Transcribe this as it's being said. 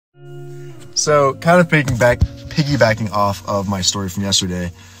So kind of piggybacking off of my story from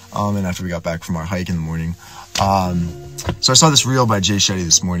yesterday, and after we got back from our hike in the morning. So I saw this reel by Jay Shetty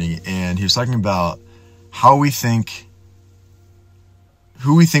this morning, and he was talking about who we think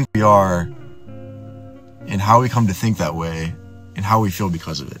we are, and how we come to think that way, and how we feel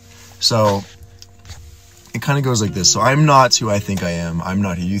because of it. So it kind of goes like this. So I'm not who I think I am. I'm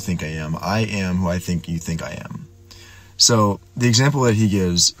not who you think I am. I am who I think you think I am. So the example that he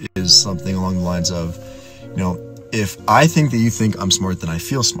gives is something along the lines of, if I think that you think I'm smart, then I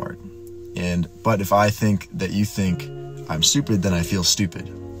feel smart. But if I think that you think I'm stupid, then I feel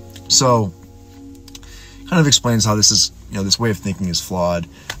stupid. So kind of explains how this is, this way of thinking is flawed,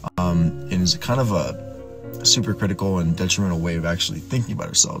 and is kind of a super critical and detrimental way of actually thinking about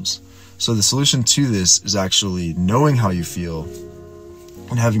ourselves. So the solution to this is actually knowing how you feel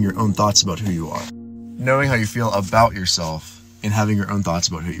and having your own thoughts about who you are. Knowing how you feel about yourself and having your own thoughts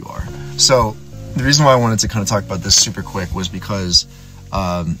about who you are. So the reason why I wanted to kind of talk about this super quick was because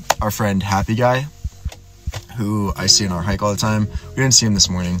our friend Happy Guy, who I see in our hike all the time, we didn't see him this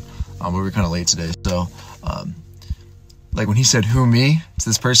morning, but we were kind of late today. So like when he said "who me" to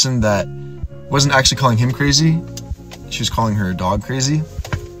this person that wasn't actually calling him crazy, she was calling her dog crazy.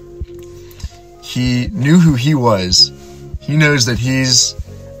 He knew who he was. He knows that he's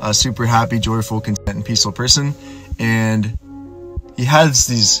a super happy, joyful, content, and peaceful person, and he has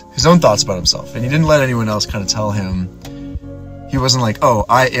his own thoughts about himself, and he didn't let anyone else kind of tell him. He wasn't like, oh,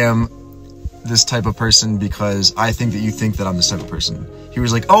 I am this type of person because I think that you think that I'm this type of person. He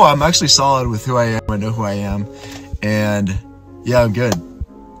was like, oh, I'm actually solid with who I am. I know who I am, and yeah, I'm good.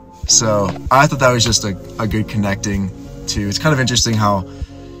 So I thought that was just a good connecting to. It's kind of interesting how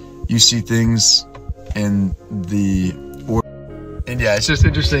you see things in and yeah, it's just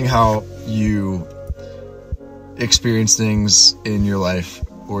interesting how you experience things in your life,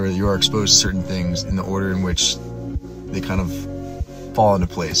 or you are exposed to certain things in the order in which they kind of fall into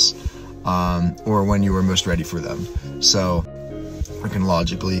place, or when you were most ready for them. So or can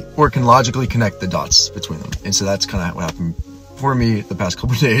logically connect the dots between them. And so that's kind of what happened for me the past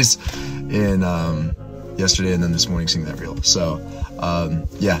couple of days, in yesterday and then this morning seeing that reel. So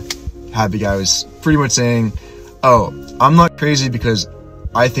yeah, Happy Guy was pretty much saying, oh, I'm not crazy because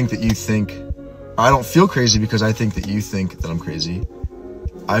I think that you think, I don't feel crazy because I think that you think that I'm crazy.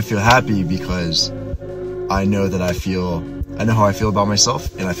 I feel happy because I know how I feel about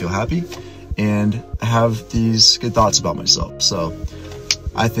myself, and I feel happy, and I have these good thoughts about myself. So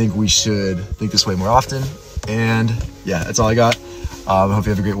I think we should think this way more often. And yeah, that's all I got. I hope you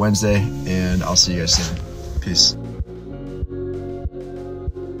have a great Wednesday, and I'll see you guys soon. Peace.